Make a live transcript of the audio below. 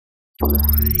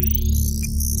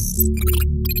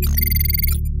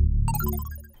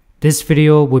This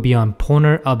video will be on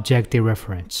pointer object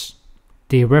dereference.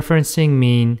 Dereferencing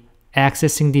means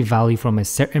accessing the value from a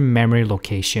certain memory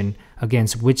location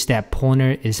against which that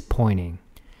pointer is pointing.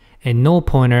 A null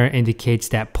pointer indicates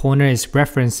that pointer is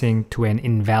referencing to an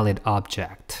invalid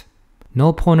object.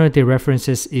 Null pointer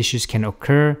dereferences issues can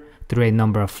occur through a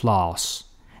number of flaws,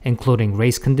 including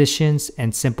race conditions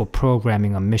and simple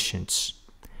programming omissions.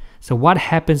 So what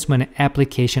happens when an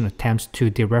application attempts to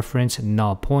dereference a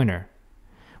null pointer?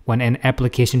 When an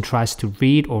application tries to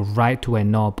read or write to a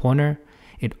null pointer,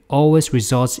 it always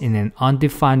results in an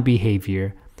undefined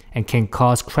behavior and can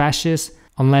cause crashes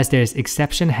unless there is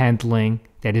exception handling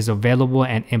that is available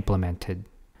and implemented.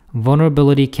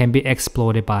 Vulnerability can be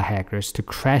exploited by hackers to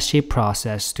crash a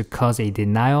process to cause a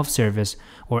denial of service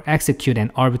or execute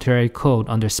an arbitrary code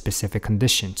under specific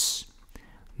conditions.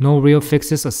 No real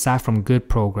fixes aside from good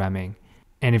programming,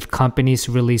 and if companies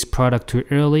release product too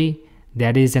early,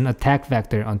 that is an attack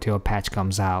vector until a patch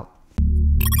comes out.